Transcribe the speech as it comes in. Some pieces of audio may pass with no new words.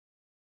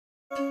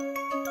Hello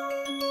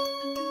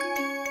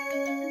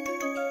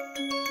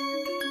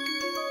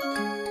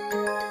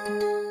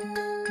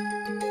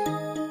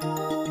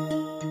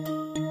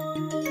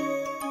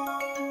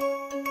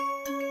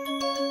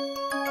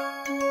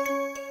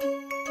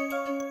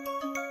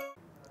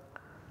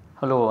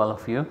all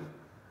of you.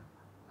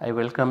 I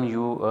welcome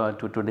you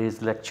to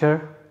today's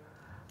lecture.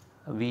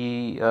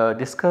 We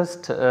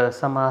discussed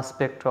some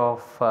aspect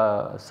of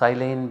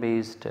silane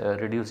based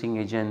reducing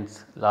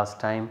agents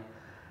last time.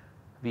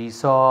 We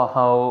saw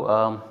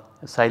how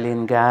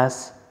silane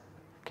gas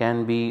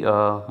can be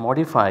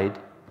modified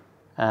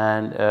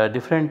and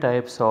different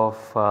types of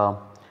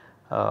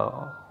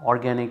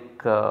organic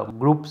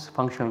groups,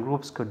 functional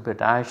groups could be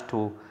attached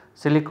to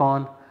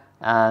silicon,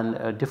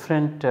 and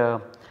different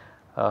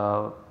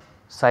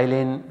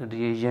silane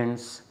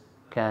reagents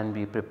can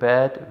be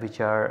prepared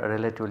which are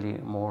relatively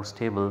more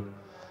stable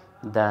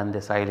than the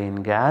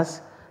silane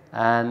gas,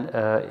 and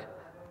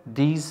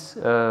these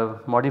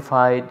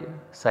modified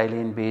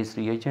silane based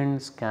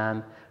reagents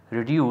can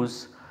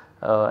reduce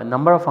a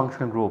number of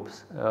functional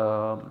groups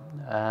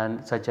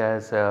and such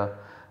as a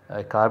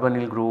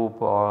carbonyl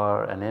group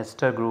or an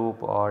ester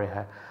group or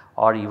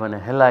even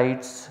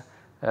halides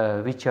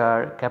which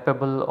are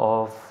capable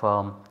of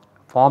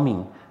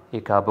forming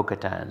a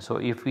carbocation. So,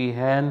 if we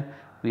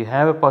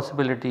have a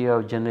possibility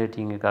of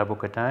generating a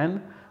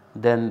carbocation,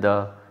 then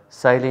the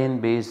silane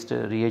based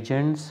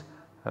reagents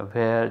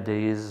where there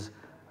is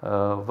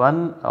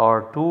one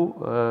or two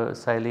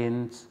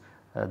silanes,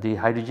 the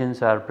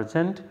hydrogens are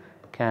present,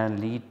 can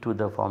lead to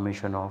the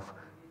formation of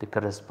the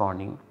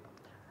corresponding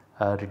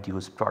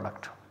reduced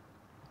product.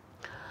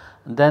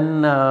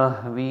 Then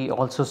we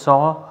also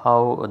saw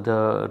how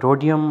the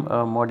rhodium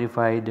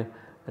modified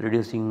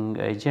reducing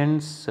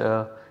agents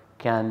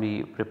can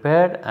be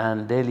prepared,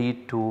 and they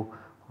lead to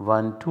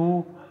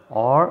 1,2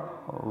 or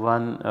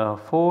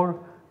 1,4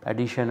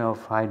 addition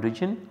of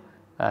hydrogen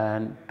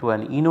and to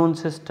an enone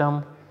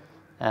system,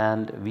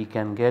 and we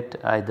can get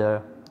either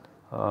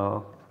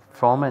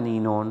from an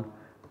enone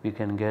we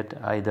can get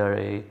either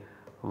a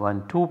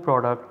 1,2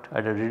 product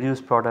at a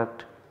reduced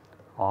product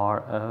or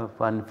a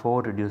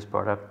 1,4 reduced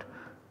product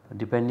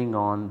depending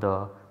on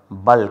the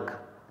bulk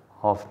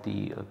of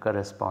the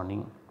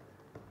corresponding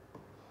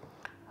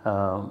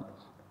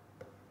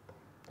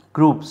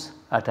groups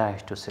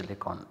attached to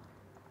silicon.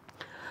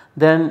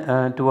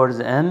 Then towards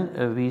the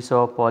end we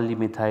saw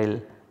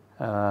polymethyl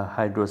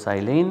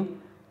hydrosilane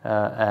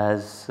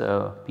as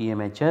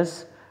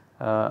PMHS,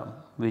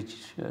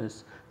 which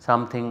is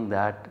something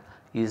that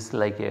is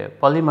like a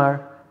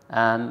polymer,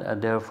 and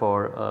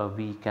therefore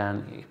we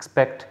can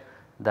expect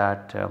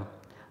that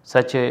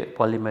such a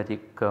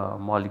polymeric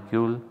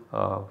molecule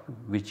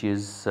which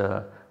is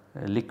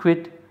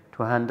liquid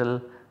to handle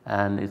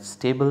and it is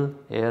stable,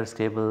 air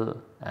stable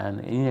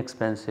and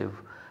inexpensive,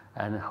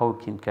 and how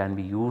it can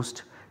be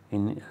used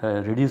in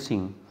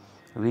reducing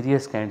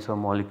various kinds of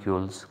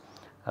molecules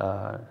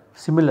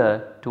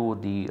similar to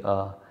the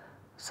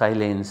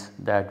silanes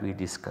that we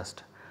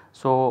discussed.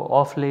 So,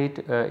 of late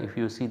if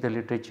you see the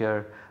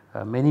literature,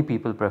 many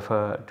people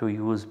prefer to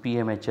use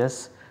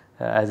PMHS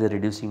as a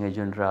reducing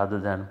agent rather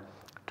than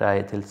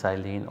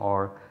triethylsilane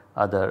or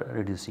other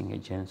reducing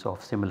agents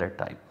of similar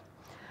type.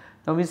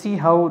 Now, we see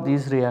how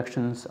these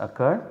reactions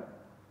occur.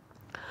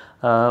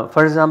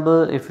 For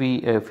example, if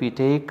we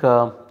take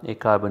a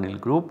carbonyl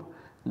group,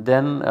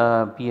 then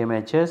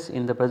PMHS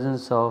in the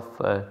presence of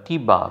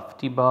TBAF.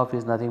 TBAF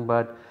is nothing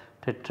but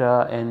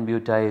tetra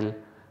N-butyl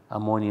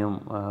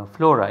ammonium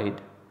fluoride.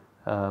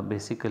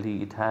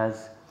 Basically it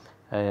has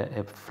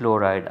a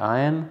fluoride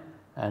ion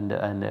and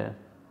a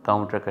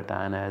counter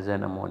cation as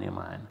an ammonium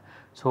ion.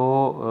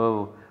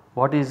 So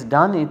what is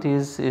done, it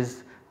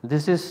is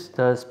this is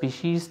the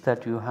species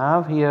that you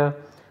have here,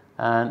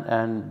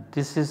 and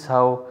this is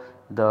how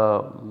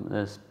the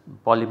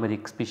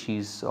polymeric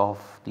species of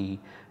the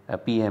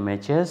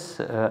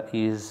PMHS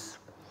is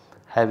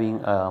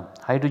having a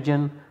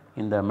hydrogen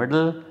in the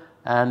middle,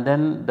 and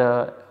then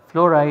the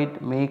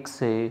fluoride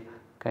makes a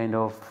kind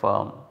of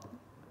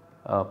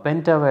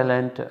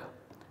pentavalent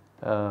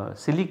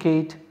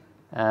silicate,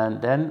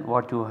 and then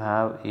what you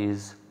have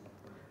is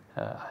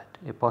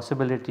a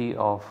possibility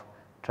of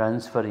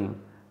transferring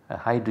a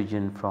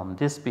hydrogen from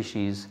this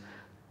species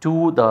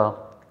to the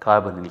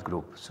carbonyl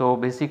group. So,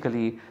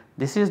 basically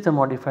this is the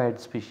modified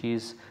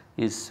species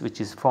which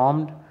is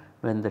formed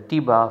when the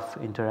TBAF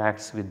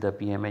interacts with the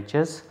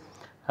PMHS.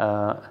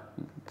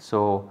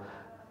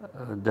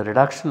 The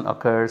reduction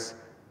occurs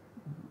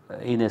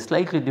in a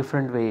slightly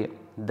different way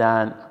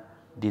than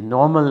the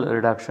normal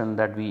reduction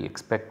that we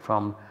expect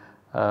from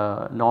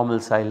normal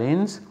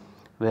silanes,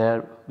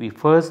 where we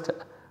first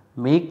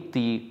make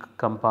the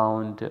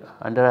compound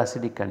under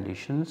acidic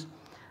conditions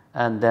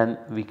and then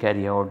we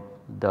carry out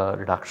the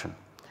reduction.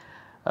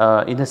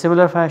 In a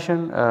similar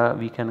fashion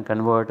we can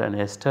convert an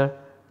ester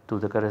to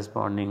the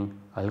corresponding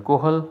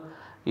alcohol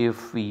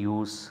if we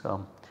use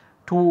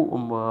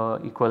two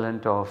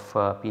equivalent of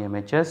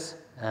PMHS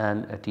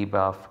and a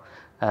TBAF,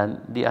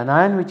 and the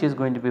anion which is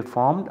going to be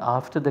formed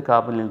after the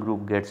carbonyl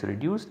group gets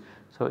reduced.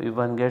 So, if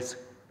one gets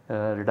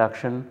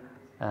reduction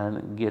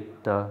and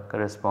get the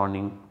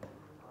corresponding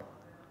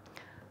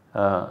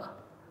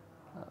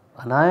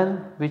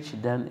anion, which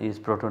then is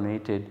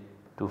protonated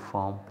to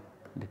form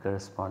the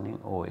corresponding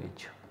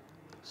OH.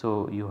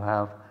 So, you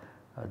have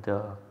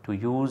to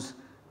use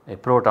a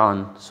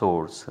proton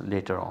source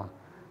later on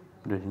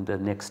during the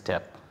next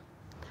step.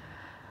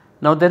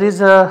 Now, there is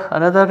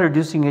another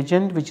reducing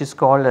agent which is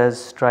called as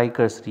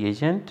Stryker's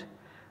reagent,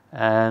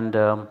 and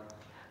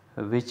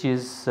which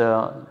is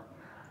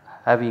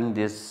having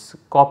this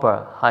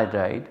copper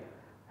hydride.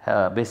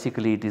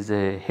 Basically it is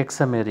a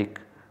hexameric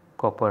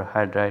copper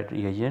hydride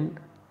reagent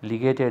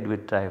ligated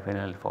with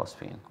triphenyl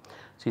phosphine.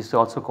 So, it is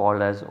also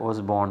called as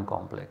Osborne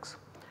complex.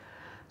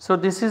 So,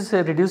 this is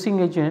a reducing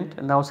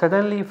agent. Now,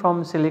 suddenly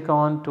from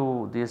silicon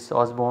to this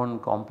Osborne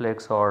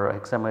complex or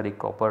hexameric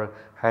copper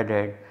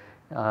hydride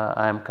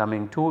I am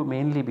coming to,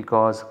 mainly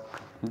because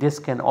this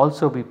can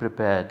also be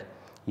prepared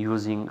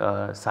using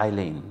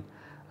silane.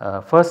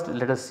 First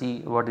let us see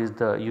what is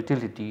the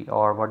utility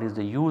or what is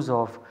the use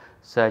of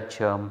such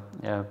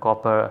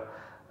copper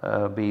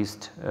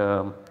based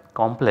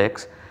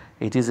complex.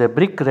 It is a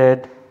brick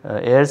red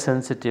air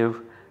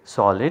sensitive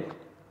solid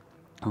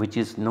which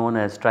is known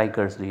as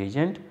Stryker's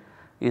reagent,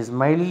 is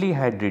mildly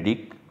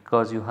hydridic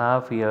because you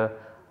have here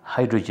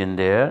hydrogen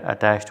there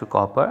attached to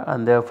copper,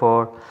 and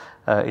therefore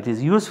it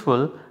is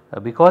useful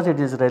because it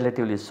is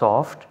relatively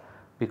soft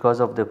because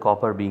of the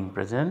copper being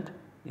present.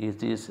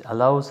 It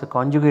allows the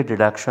conjugate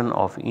reduction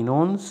of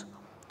enones,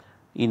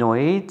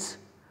 enoates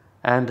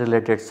and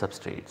related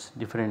substrates,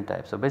 different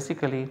types. So,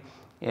 basically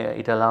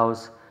it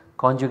allows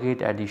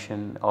conjugate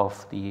addition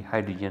of the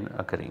hydrogen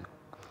occurring.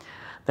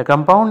 The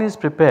compound is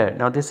prepared.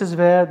 Now, this is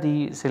where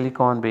the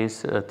silicon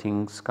based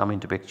things come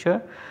into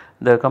picture.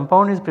 The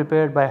compound is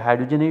prepared by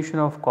hydrogenation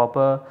of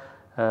copper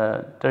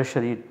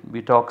tertiary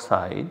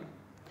butoxide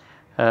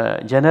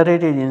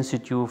generated in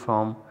situ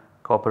from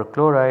copper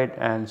chloride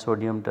and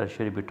sodium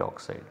tertiary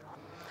butoxide.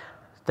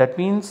 That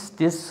means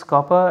this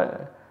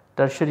copper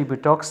tertiary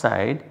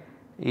butoxide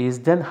is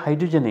then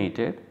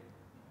hydrogenated,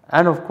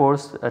 and of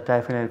course a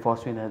triphenyl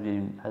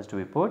phosphine has to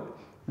be put,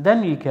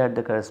 then we get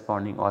the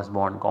corresponding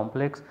Osborne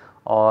complex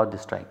or the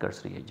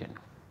Stryker's reagent.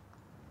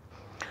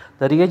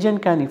 The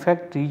reagent can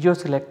effect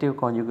regioselective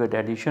conjugate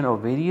addition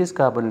of various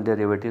carbonyl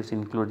derivatives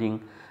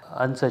including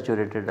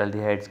unsaturated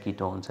aldehydes,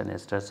 ketones and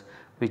esters,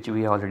 which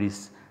we already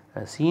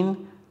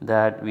seen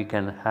that we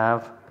can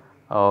have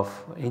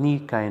of any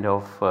kind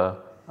of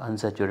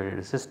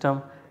unsaturated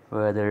system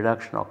where the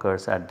reduction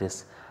occurs at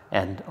this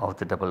end of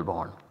the double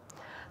bond.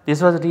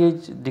 This was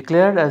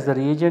declared as the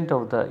reagent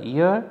of the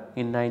year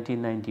in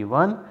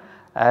 1991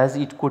 as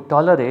it could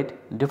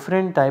tolerate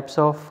different types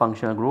of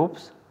functional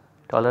groups,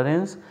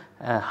 tolerance,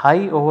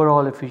 high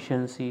overall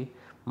efficiency,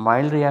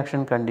 mild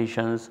reaction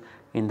conditions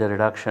in the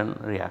reduction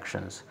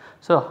reactions.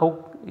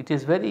 So, it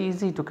is very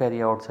easy to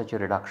carry out such a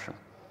reduction.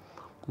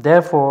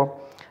 Therefore,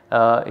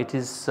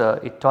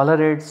 it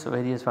tolerates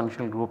various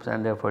functional groups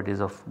and therefore it is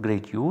of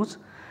great use.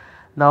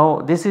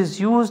 Now, this is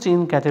used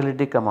in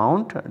catalytic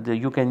amount.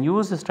 You can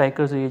use the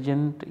Stryker's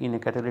reagent in a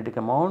catalytic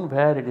amount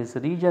where it is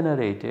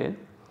regenerated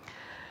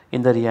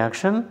in the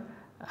reaction,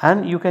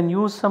 and you can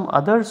use some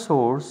other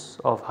source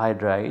of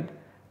hydride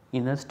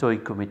in a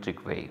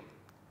stoichiometric way,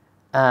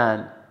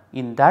 and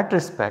in that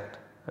respect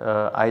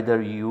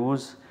either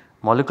use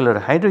molecular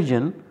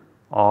hydrogen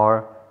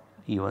or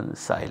even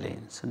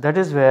silanes. That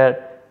is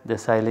where the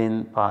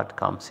silane part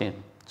comes in.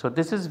 So,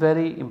 this is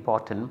very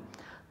important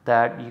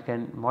that you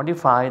can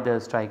modify the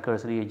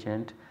Stryker's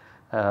reagent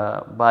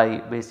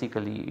by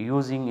basically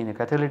using in a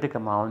catalytic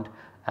amount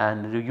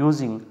and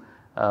reusing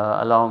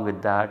along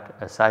with that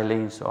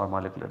silanes or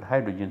molecular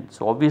hydrogen.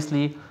 So,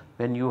 obviously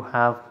when you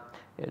have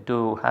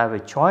to have a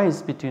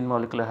choice between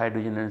molecular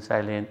hydrogen and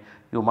silane,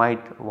 you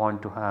might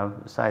want to have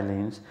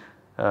silanes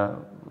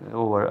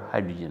over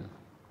hydrogen.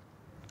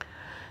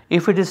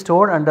 If it is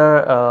stored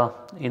under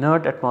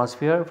inert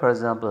atmosphere, for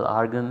example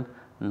argon,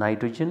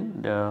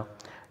 nitrogen,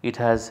 it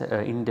has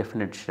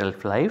indefinite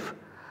shelf life.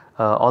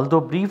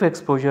 Although brief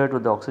exposure to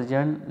the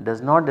oxygen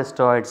does not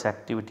destroy its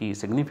activity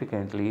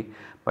significantly,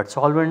 but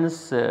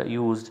solvents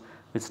used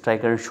with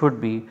Stryker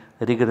should be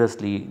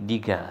rigorously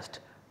degassed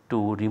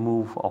to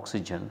remove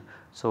oxygen.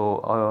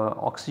 So,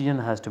 oxygen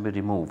has to be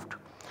removed.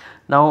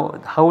 Now,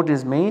 how it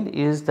is made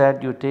is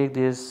that you take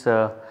this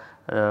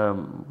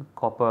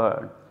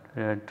copper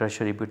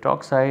tertiary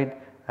butoxide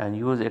and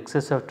use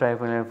excessive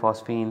triphenyl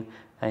phosphine,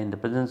 and in the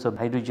presence of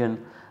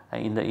hydrogen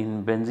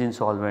in benzene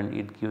solvent,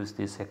 it gives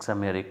this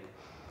hexameric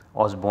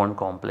Osborne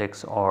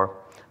complex or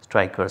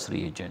Stryker's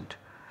reagent.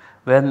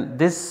 When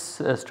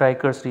this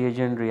Stryker's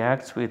reagent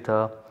reacts with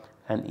an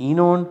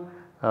enone,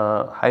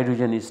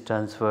 hydrogen is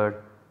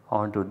transferred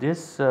onto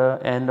this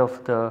end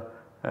of the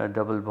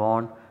double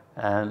bond,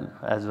 and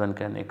as one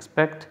can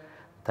expect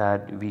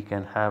that we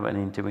can have an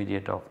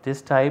intermediate of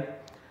this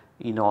type,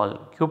 enol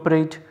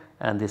cuprate,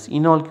 and this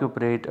enol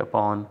cuprate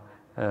upon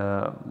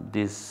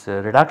this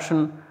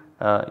reduction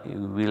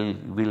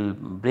will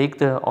break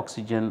the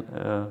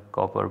oxygen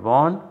copper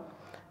bond,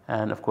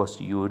 and of course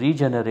you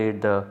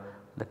regenerate the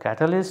the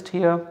catalyst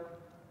here,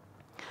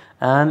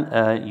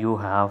 and you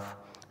have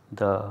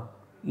the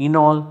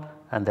enol,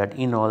 and that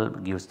enol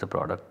gives the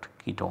product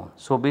ketone.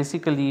 So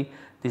basically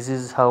this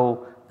is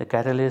how the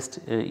catalyst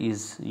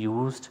is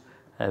used,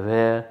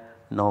 where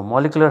now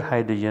molecular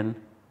hydrogen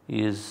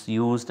is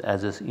used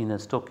as in a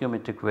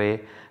stoichiometric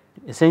way,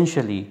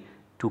 essentially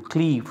to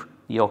cleave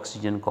the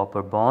oxygen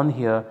copper bond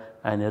here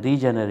and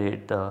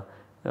regenerate the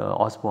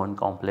Osborne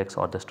complex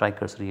or the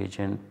Stryker's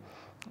reagent,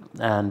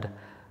 and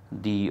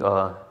the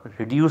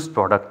reduced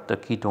product, the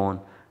ketone,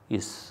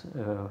 is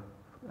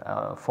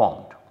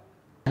formed.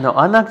 Now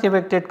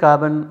unactivated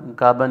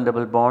carbon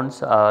double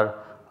bonds are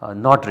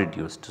not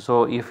reduced.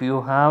 So if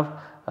you have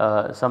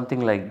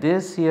something like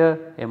this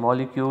here, a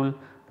molecule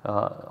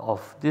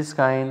of this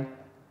kind,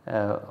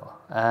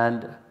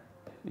 and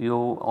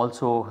you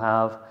also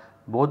have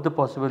both the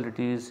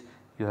possibilities,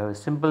 you have a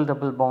simple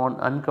double bond,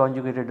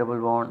 unconjugated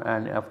double bond,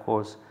 and of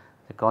course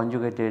the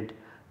conjugated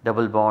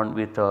double bond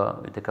with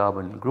a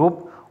carbon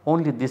group.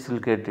 Only this will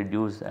get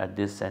reduced at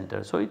this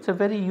center. So it is a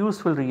very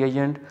useful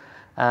reagent,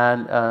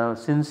 and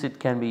since it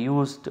can be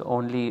used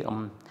only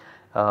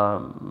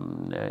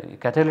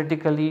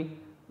catalytically,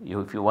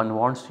 if one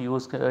wants to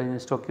use in a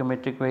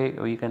stoichiometric way,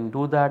 you can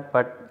do that,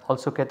 but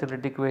also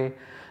catalytic way.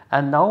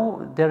 And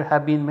now there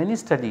have been many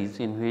studies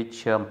in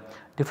which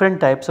different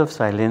types of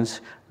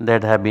silanes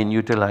that have been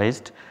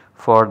utilized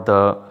for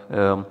the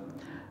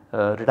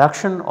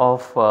reduction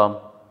of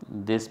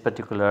this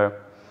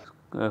particular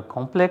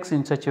complex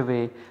in such a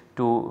way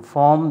to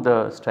form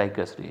the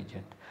Stryker's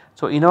reagent.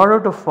 So in order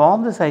to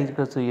form the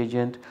Stryker's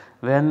reagent,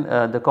 when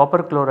the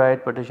copper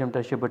chloride, potassium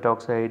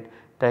tetrahydrobietoxide,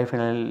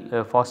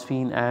 diphenyl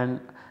phosphine, and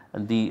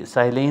the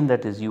silane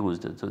that is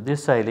used. So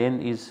this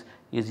silane is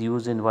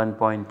used in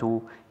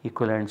 1.2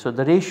 equivalent. So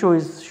the ratio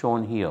is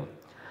shown here.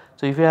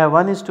 So if you have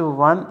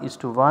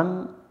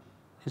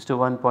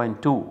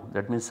 1:1:1:1.2,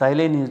 that means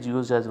silane is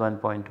used as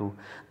 1.2,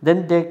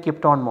 then they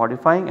kept on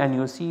modifying, and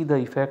you see the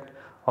effect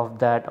of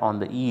that on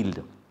the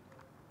yield.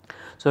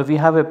 So if you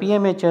have a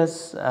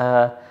PMHS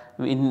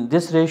in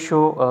this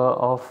ratio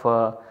of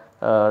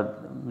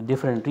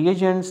different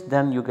reagents,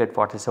 then you get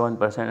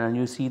 47%, and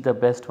you see the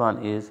best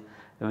one is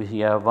we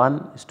have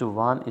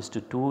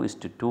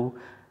 1:1:2:2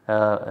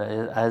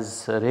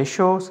 as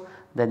ratios,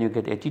 then you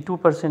get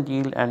 82%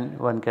 yield, and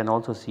one can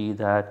also see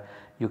that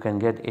you can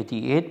get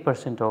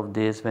 88% of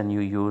this when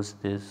you use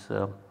this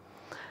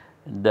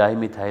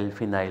dimethyl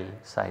phenyl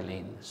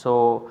silane.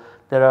 So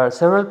there are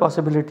several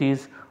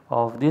possibilities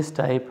of this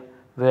type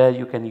where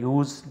you can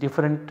use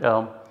different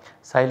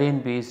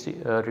silane based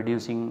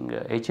reducing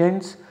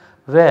agents,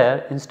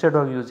 where instead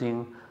of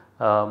using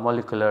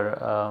molecular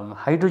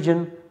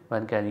hydrogen,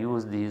 one can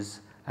use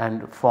these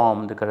and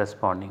form the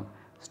corresponding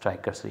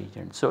Stryker's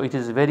reagent. So it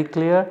is very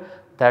clear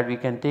that we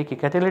can take a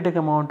catalytic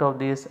amount of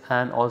this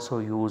and also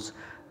use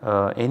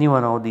any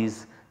one of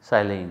these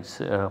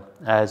silanes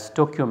as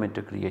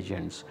stoichiometric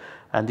reagents,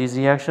 and these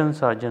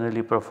reactions are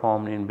generally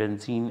performed in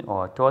benzene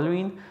or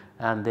toluene,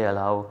 and they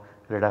allow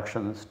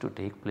reductions to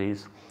take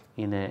place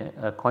in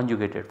a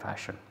conjugated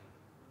fashion.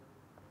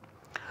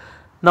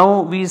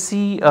 Now we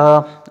see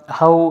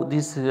how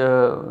these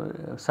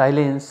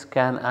silanes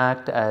can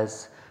act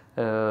as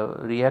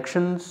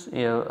reactions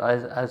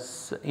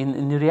as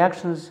in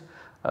reactions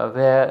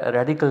where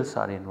radicals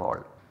are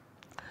involved.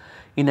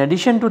 In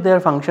addition to their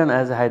function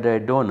as a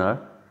hydride donor,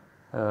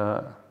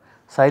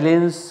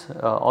 silanes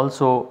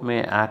also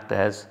may act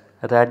as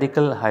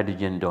radical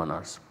hydrogen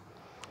donors.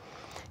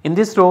 In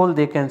this role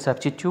they can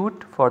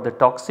substitute for the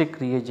toxic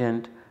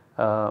reagent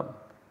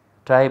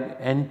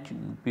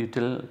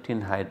tri-N-butyl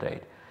tin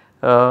hydride.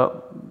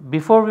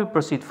 Before we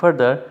proceed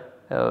further,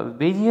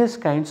 various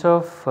kinds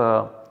of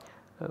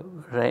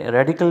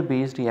radical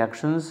based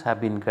reactions have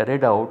been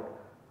carried out,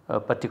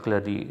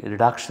 particularly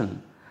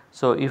reduction.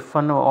 So if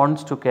one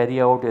wants to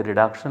carry out a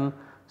reduction,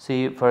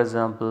 say for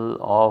example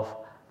of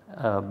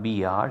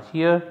Br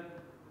here,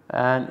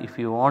 and if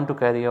you want to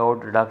carry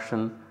out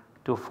reduction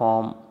to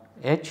form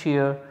H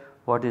here,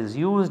 what is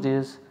used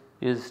is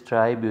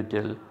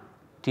tributyl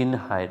tin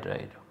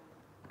hydride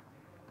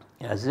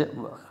as a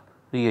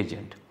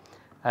reagent,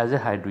 as a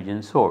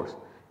hydrogen source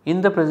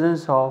in the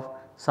presence of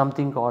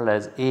something called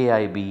as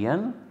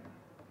AIBN,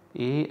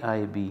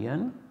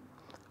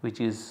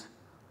 which is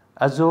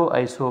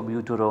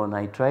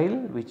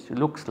azo-isobutyronitrile, which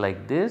looks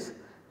like this.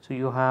 So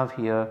you have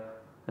here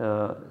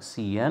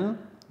CN,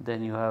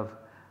 then you have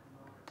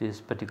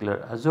this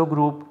particular azo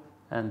group,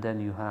 and then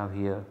you have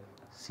here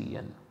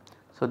CN.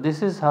 So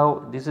this is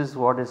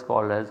what is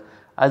called as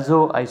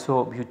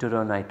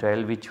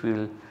azo-isobutyronitrile, which we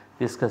will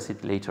discuss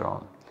it later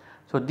on.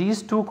 So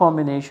these two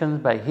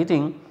combinations by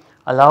heating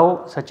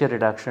allow such a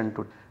reduction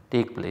to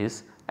take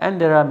place, and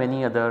there are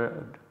many other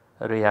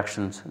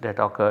reactions that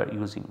occur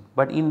using,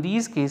 but in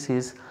these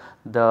cases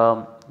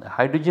the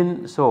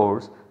hydrogen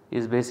source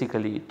is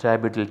basically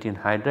tributyl tin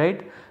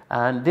hydride,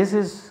 and this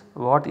is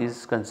what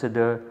is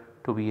considered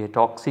to be a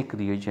toxic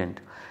reagent.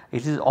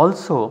 It is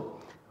also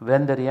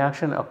when the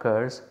reaction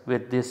occurs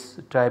with this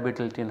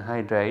tributyl tin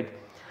hydride,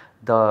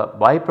 the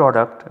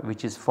byproduct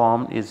which is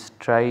formed is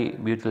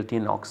tributyl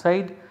tin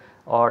oxide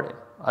or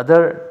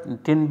other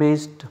tin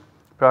based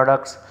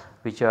products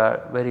which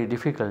are very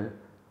difficult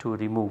to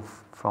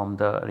remove from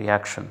the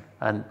reaction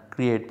and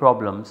create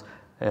problems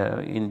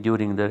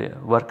during the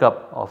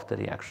workup of the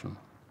reaction.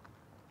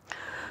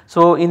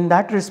 So, in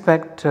that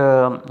respect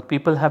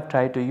people have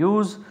tried to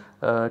use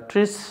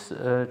tris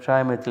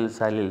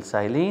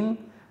trimethylsilylsilane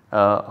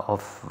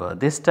of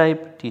this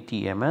type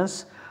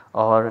TTMS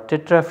or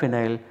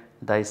tetraphenyl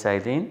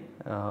disilane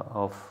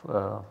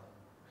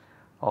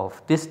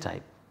of this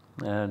type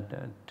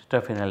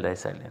tetraphenyl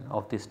disilane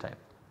of this type.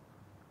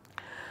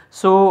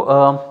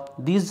 So,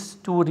 these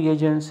two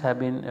reagents have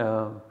been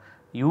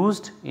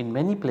used in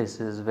many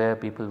places where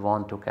people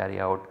want to carry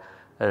out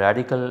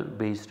radical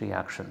based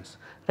reactions.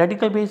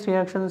 Radical based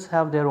reactions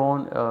have their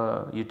own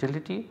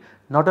utility,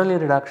 not only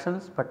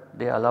reductions but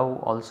they allow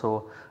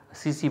also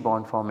CC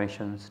bond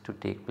formations to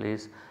take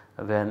place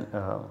when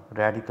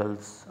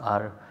radicals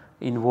are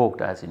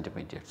invoked as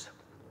intermediates.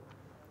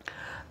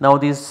 Now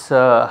these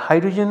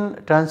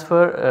hydrogen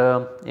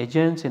transfer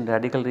agents in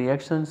radical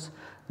reactions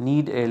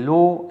need a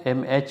low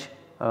MH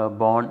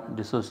bond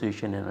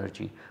dissociation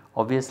energy,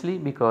 obviously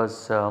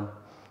because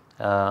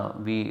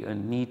we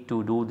need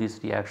to do these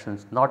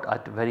reactions not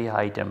at very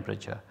high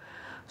temperature.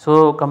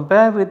 So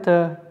compare with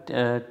the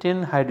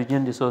tin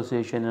hydrogen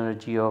dissociation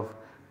energy of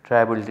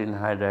tributyl tin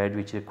hydride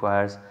which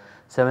requires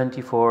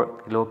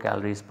 74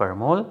 kilocalories per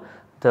mole.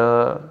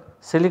 The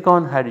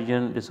silicon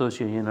hydrogen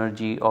dissociation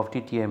energy of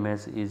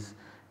TTMS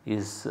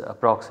is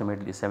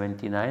approximately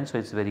 79, so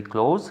it is very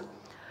close,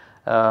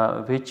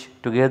 which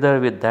together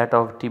with that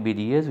of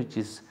TBDS which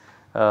is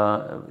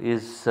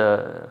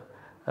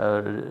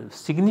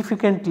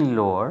significantly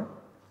lower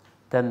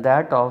than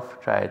that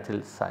of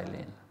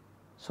triethylsilane.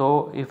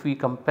 So, if we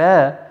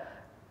compare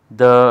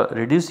the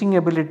reducing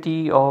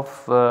ability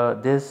of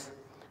this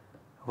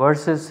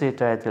versus say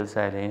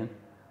triethylsilane,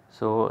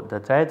 so the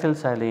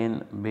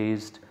triethylsilane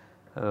based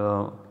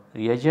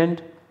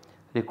reagent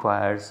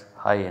requires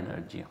high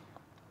energy.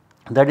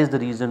 That is the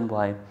reason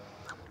why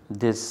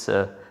this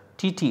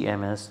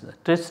TTMS,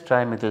 tris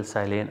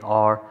trimethylsilane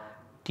or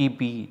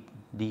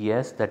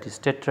TBDS, that is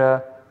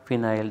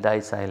tetraphenyl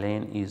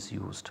disilane, is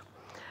used.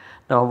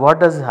 Now what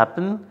does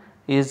happen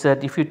is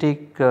that if you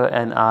take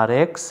an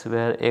Rx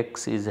where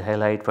X is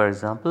halide for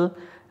example,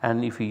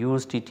 and if you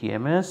use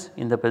TTMS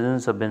in the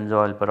presence of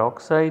benzoyl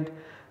peroxide,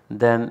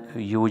 then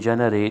you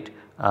generate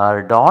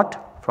R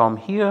dot from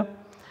here,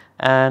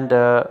 and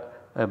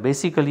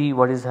basically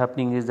what is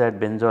happening is that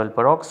benzoyl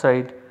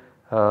peroxide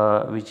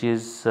which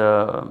is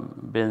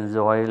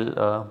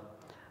benzoyl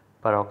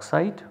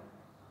peroxide,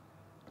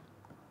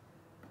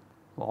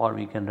 or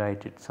we can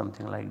write it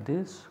something like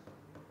this.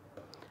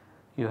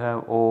 You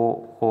have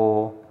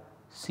OOCO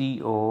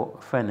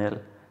phenyl.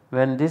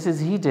 When this is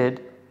heated,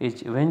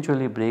 it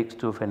eventually breaks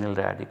to phenyl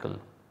radical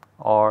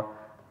or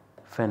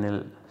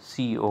phenyl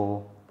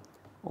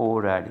COO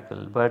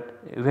radical, but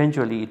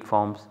eventually it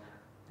forms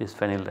this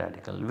phenyl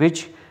radical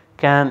which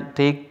can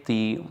take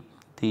the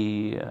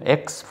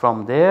X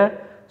from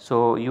there.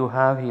 So, you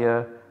have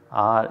here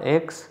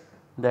Rx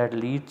that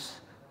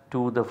leads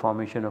to the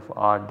formation of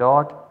R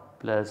dot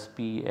plus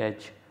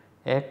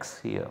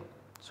PHX here.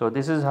 So,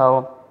 this is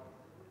how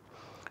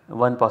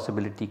one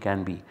possibility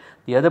can be.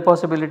 The other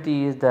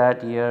possibility is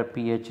that here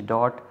PH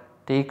dot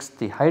takes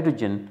the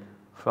hydrogen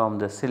from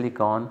the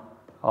silicon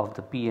of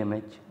the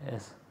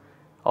PMHS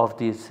of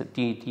this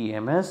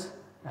TTMS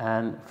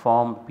and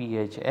form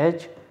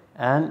PHH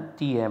and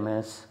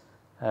TTMS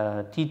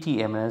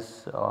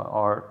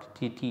or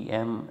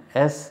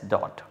TTMS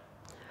dot.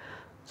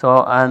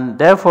 So, and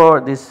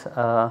therefore this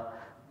the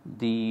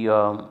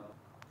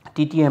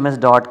TTMS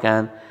dot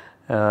can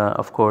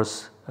of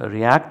course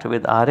react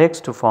with Rx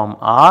to form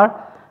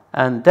R,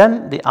 and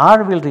then the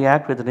R will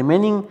react with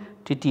remaining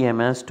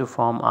TTMS to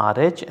form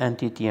RH and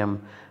TTM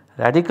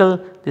radical.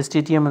 This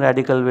TTM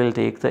radical will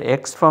take the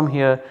X from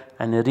here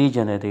and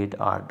regenerate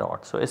R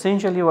dot. So,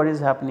 essentially what is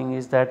happening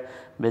is that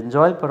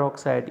benzoyl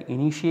peroxide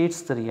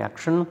initiates the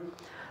reaction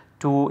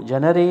to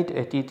generate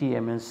a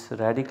TTMS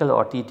radical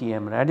or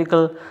TTM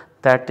radical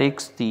that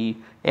takes the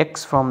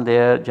X from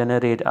there,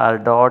 generate R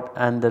dot,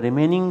 and the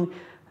remaining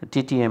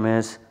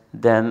TTMS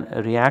then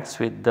reacts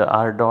with the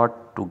R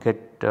dot to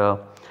get to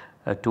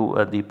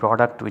the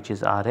product which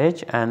is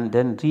RH, and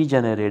then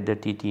regenerate the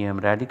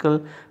TTM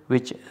radical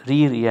which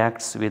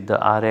reacts with the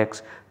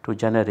Rx to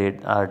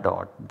generate R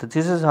dot.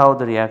 This is how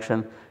the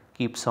reaction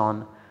keeps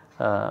on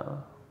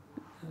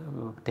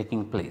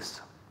taking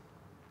place.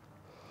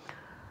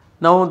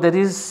 Now there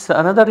is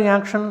another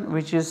reaction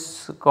which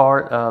is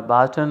called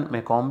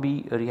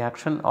Barton-McCombie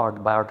reaction or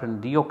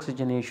Barton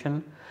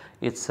deoxygenation.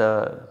 It is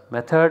a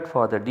method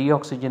for the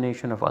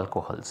deoxygenation of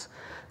alcohols.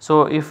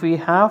 So if we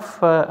have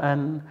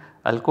an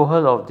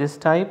alcohol of this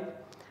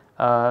type,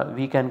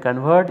 we can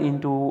convert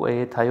into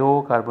a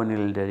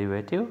thiocarbonyl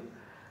derivative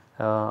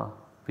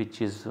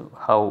which is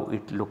how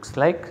it looks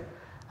like,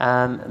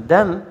 and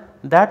then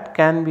that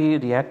can be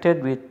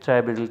reacted with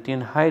tributyl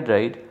tin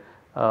hydride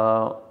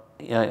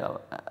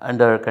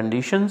under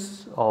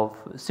conditions of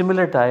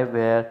similar type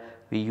where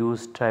we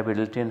use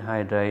tributyl tin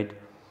hydride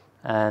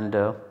and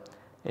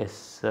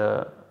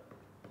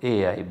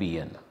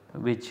AIBN,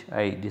 which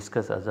I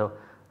discussed as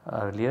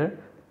earlier,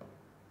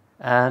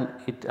 and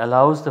it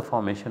allows the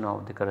formation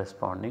of the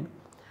corresponding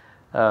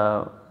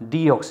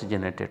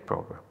deoxygenated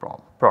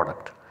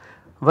product.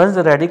 Once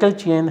the radical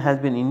chain has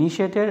been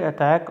initiated,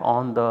 attack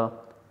on the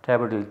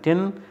tributyl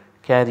tin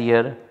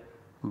carrier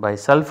by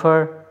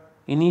sulfur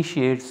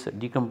initiates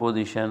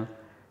decomposition,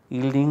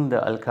 yielding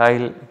the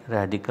alkyl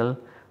radical,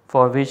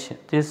 for which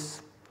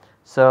this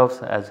serves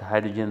as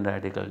hydrogen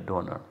radical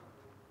donor.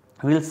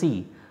 We will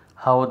see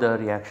how the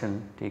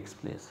reaction takes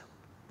place.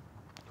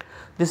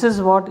 This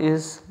is what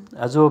is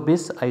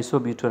azo-bis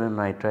isobutyren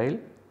nitrile,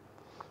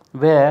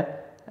 where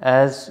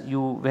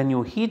when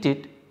you heat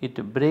it,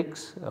 it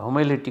breaks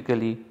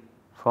homolytically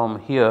from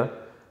here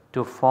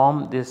to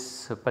form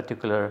this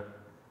particular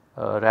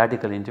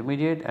radical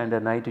intermediate, and the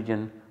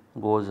nitrogen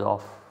goes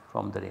off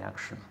from the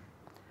reaction.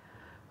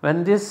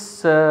 When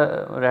this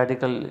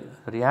radical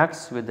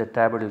reacts with the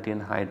tributyl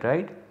tin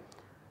hydride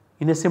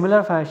in a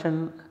similar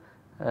fashion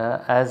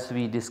as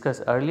we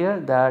discussed earlier,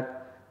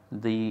 that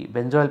the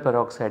benzoyl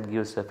peroxide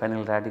gives a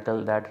phenyl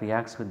radical that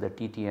reacts with the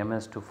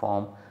TTMS to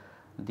form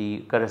the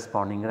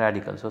corresponding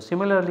radical. So,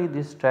 similarly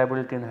this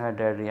tributyl tin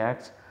hydride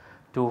reacts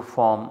to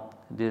form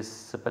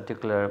this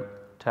particular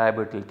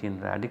tributyl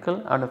tin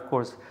radical, and of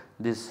course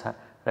this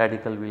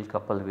radical will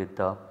couple with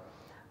the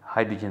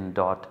hydrogen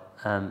dot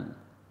and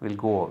will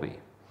go away.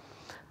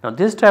 Now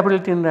this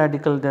tributyl tin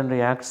radical then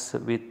reacts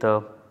with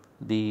the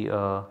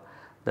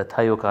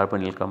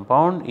thiocarbonyl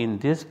compound in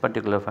this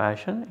particular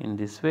fashion, in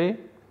this way,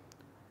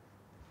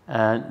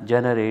 and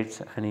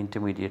generates an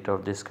intermediate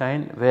of this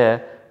kind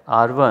where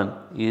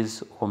R1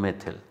 is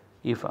O-methyl,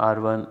 if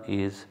R1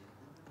 is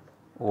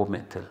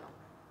O-methyl.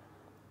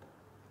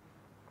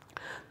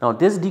 Now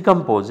this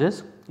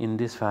decomposes in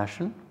this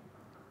fashion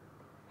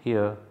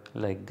here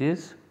like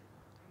this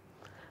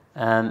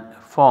and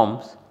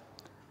forms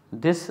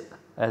this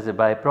as a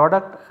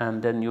byproduct,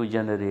 and then you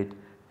generate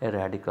a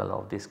radical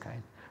of this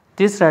kind.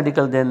 This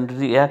radical then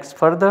reacts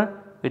further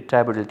with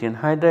tributyl tin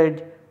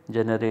hydride,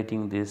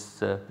 generating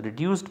this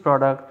reduced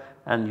product,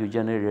 and you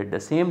generate the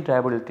same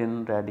tributyl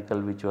tin radical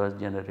which was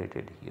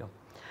generated here.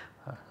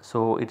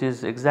 So it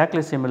is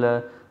exactly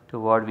similar to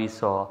what we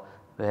saw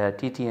where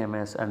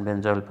TTMS and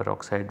benzoyl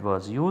peroxide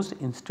was used.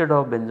 Instead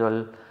of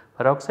benzoyl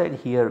peroxide,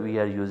 here we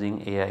are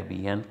using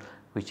AIBN,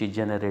 which is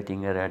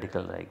generating a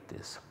radical like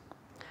this.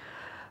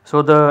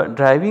 So the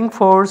driving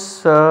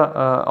force,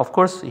 of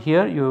course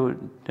here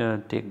you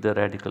take the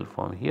radical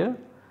from here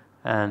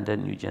and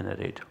then you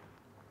generate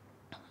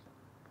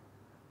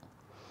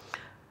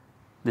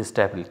this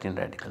tributyl tin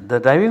radical. The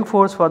driving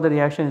force for the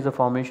reaction is the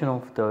formation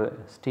of the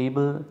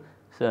stable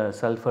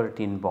sulfur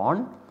tin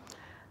bond.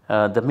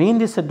 The main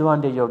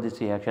disadvantage of this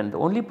reaction, the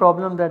only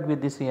problem that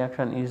with this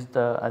reaction is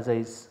the, as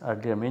I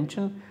earlier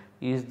mentioned,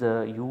 is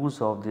the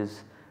use of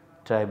this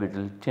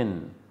tributyl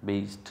tin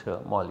based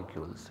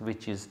molecules,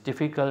 which is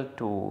difficult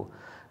to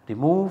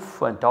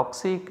remove and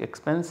toxic,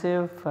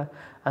 expensive,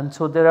 and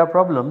so there are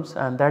problems,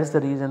 and that is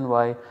the reason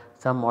why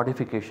some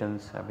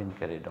modifications have been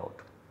carried out.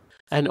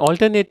 An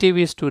alternative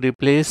is to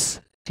replace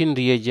tin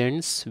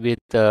reagents with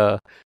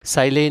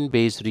silane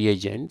based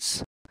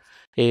reagents.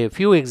 A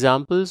few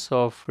examples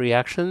of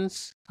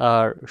reactions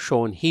are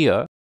shown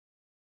here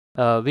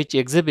which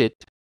exhibit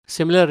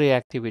similar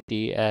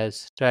reactivity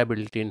as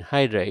tributyl tin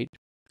hydride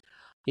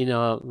in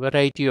a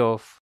variety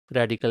of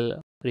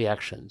radical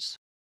reactions.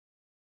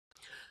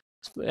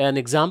 An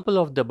example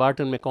of the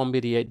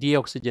Barton-McCombie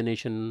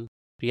deoxygenation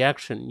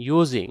reaction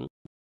using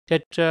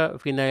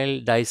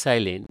tetraphenyl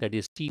disilane, that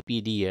is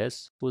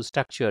TPDS, whose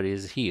structure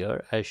is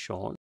here as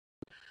shown.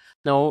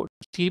 Now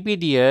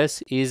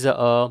TPDS is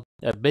a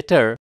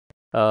better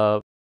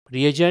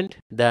reagent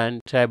than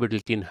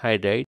tributyl tin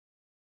hydride,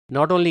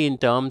 not only in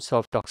terms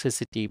of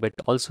toxicity but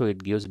also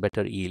it gives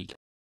better yield.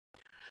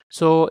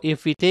 So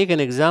if we take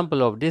an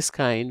example of this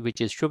kind, which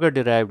is sugar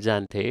derived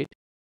xanthate,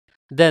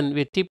 then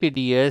with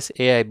TPDS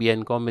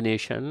AIBN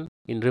combination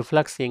in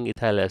refluxing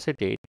ethyl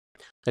acetate,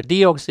 the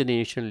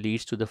deoxygenation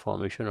leads to the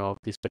formation of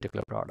this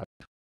particular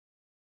product.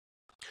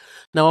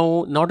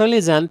 Now not only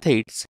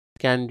xanthates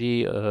can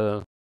be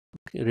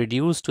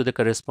reduced to the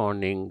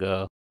corresponding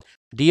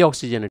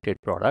deoxygenated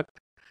product,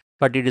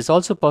 but it is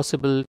also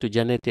possible to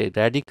generate a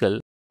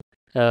radical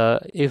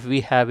if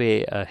we have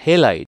a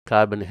halide,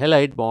 carbon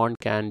halide bond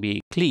can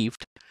be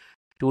cleaved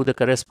to the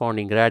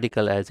corresponding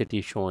radical as it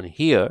is shown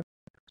here.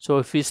 So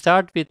if we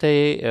start with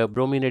a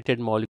brominated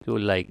molecule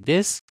like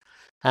this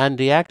and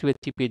react with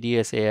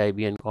TPDS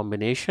AIBN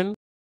combination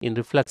in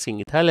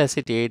refluxing ethyl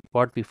acetate,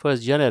 what we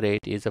first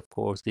generate is of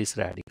course this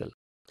radical.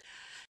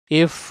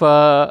 If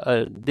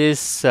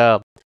this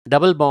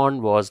double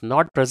bond was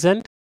not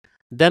present,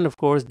 then of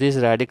course this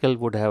radical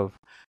would have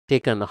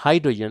taken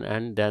hydrogen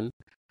and then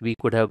we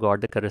could have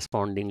got the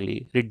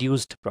correspondingly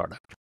reduced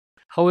product.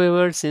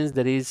 However, since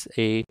there is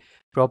a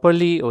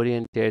properly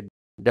oriented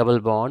double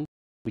bond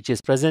which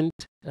is present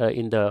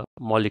in the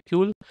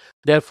molecule.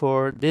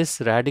 Therefore,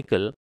 this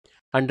radical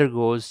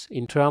undergoes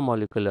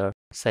intramolecular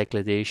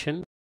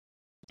cyclization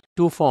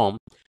to form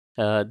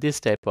this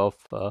type of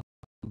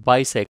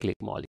bicyclic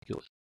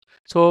molecule.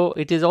 So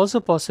it is also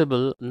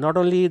possible not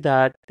only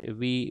that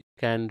we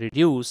can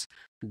reduce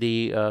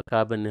the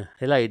carbon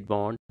halide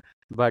bond,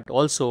 but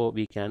also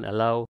we can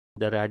allow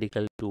the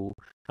radical to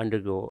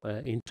undergo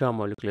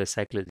intramolecular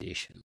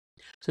cyclization.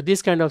 So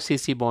these kind of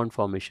CC bond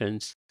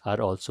formations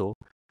are also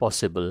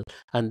possible,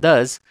 and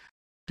thus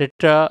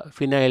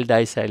tetraphenyl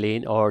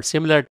disilane or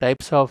similar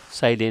types of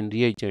silane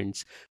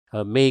reagents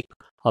make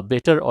a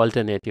better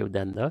alternative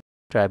than the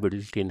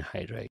tributyl tin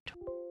hydride.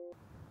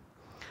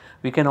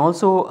 We can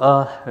also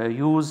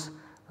use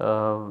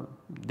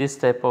this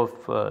type of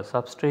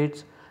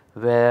substrates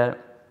where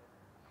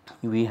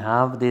we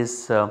have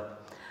this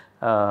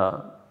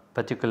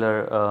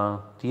particular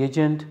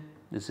reagent,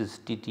 this is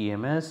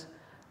TTMS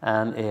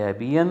and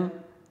AIBN,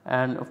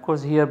 and of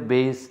course here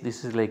base,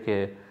 this is like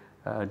a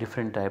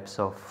different types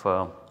of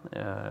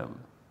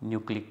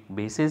nucleic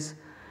bases,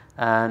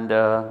 and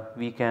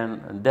we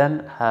can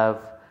then have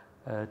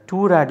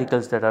two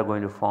radicals that are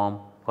going to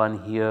form, one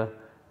here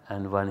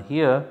and one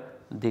here.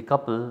 They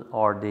couple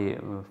or they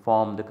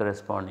form the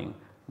corresponding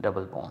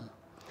double bond.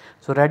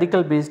 So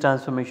radical based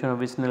transformation of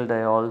vicinal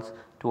diols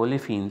to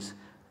olefins,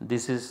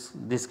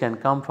 this can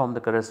come from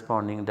the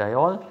corresponding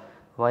diol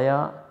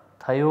via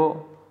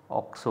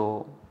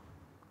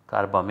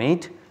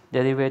thioxocarbamate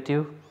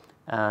derivative,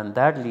 and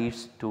that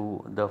leads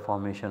to the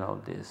formation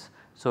of this.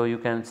 So you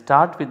can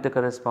start with the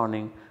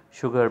corresponding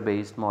sugar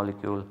based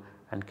molecule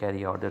and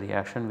carry out the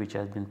reaction, which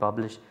has been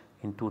published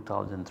in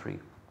 2003.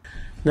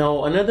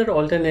 Now another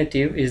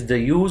alternative is the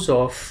use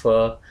of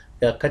the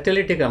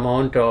catalytic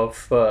amount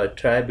of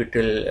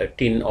tributyl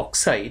tin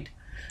oxide,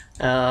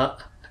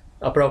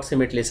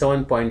 approximately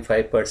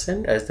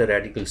 7.5% as the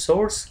radical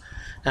source,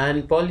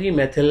 and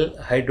polymethyl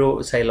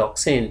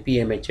hydroxysiloxane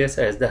PMHS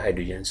as the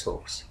hydrogen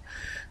source.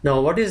 Now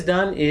what is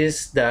done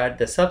is that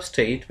the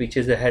substrate, which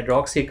is a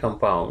hydroxy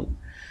compound,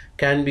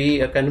 can be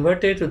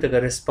converted to the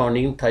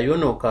corresponding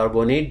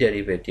thionocarbonate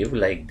derivative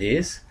like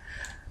this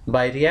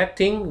by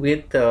reacting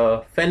with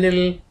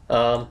phenyl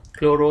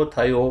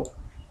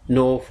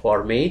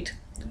chlorothionoformate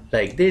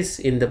like this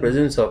in the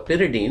presence of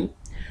pyridine,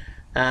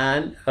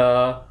 and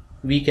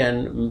we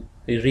can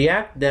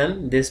react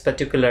then this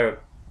particular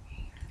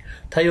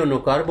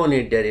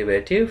thionocarbonate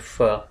derivative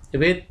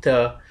with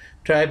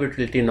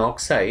tributyl tin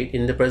oxide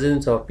in the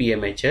presence of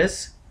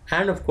PMHS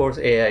and of course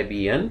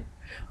AIBN,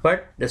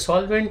 but the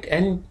solvent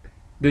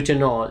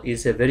N-butanol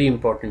is a very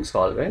important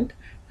solvent,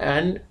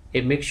 and a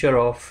mixture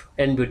of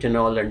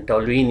N-butanol and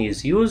toluene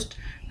is used,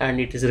 and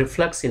it is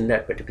reflux in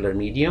that particular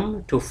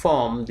medium to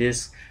form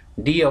this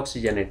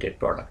deoxygenated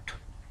product.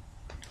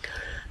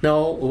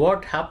 Now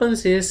what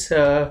happens is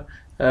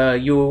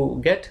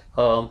you get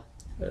a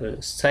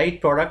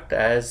side product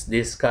as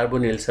this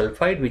carbonyl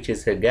sulfide, which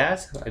is a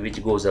gas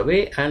which goes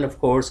away, and of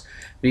course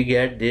we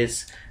get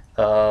this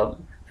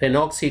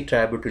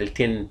phenoxytributyl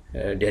tin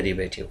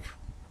derivative.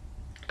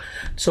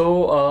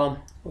 So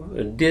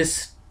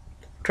this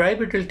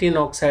tributyl tin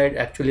oxide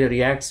actually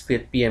reacts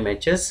with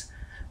PMHS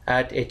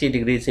at 80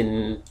 degrees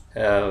in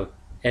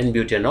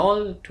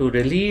N-butanol to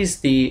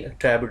release the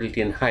tributyl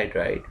tin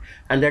hydride,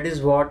 and that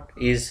is what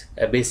is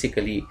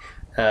basically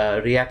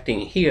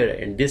reacting here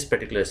in this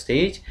particular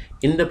stage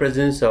in the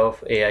presence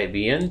of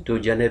AIBN to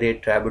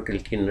generate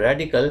tributyl tin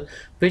radical,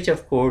 which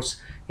of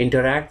course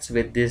interacts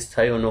with this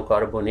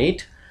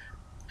thionocarbonate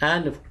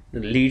and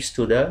leads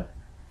to the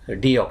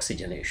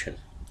deoxygenation.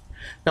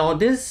 Now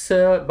this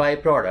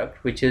byproduct,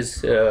 which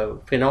is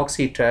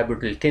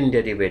phenoxytributyl tin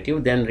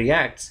derivative, then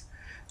reacts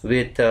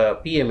with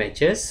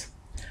PMHS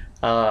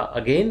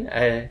again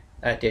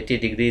at 80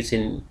 degrees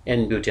in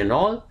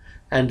N-butanol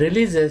and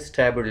releases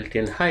tributyl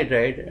tin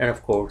hydride, and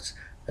of course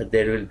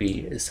there will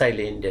be a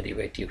silane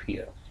derivative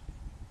here.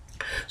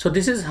 So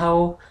this is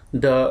how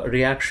the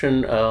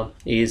reaction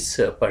is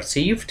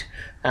perceived,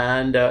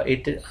 and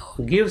it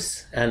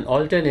gives an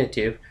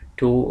alternative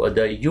to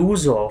the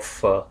use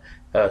of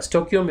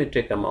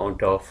stoichiometric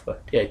amount of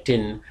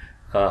tin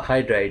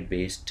hydride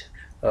based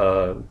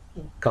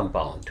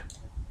compound.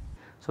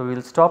 So we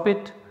will stop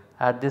it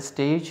at this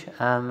stage,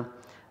 and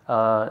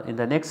in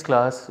the next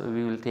class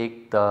we will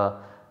take the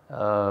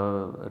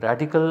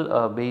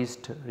radical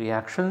based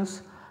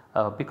reactions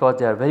because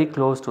they are very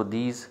close to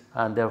these,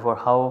 and therefore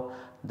how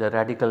the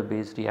radical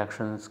based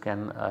reactions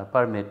can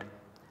permit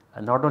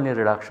not only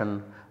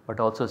reduction but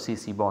also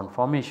CC bond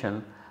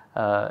formation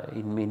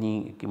in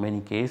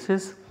many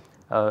cases.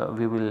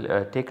 We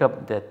will take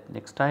up that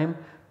next time.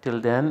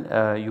 Till then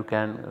you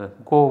can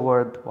go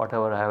over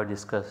whatever I have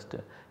discussed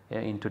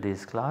in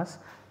today's class.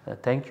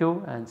 Thank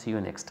you and see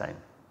you next time.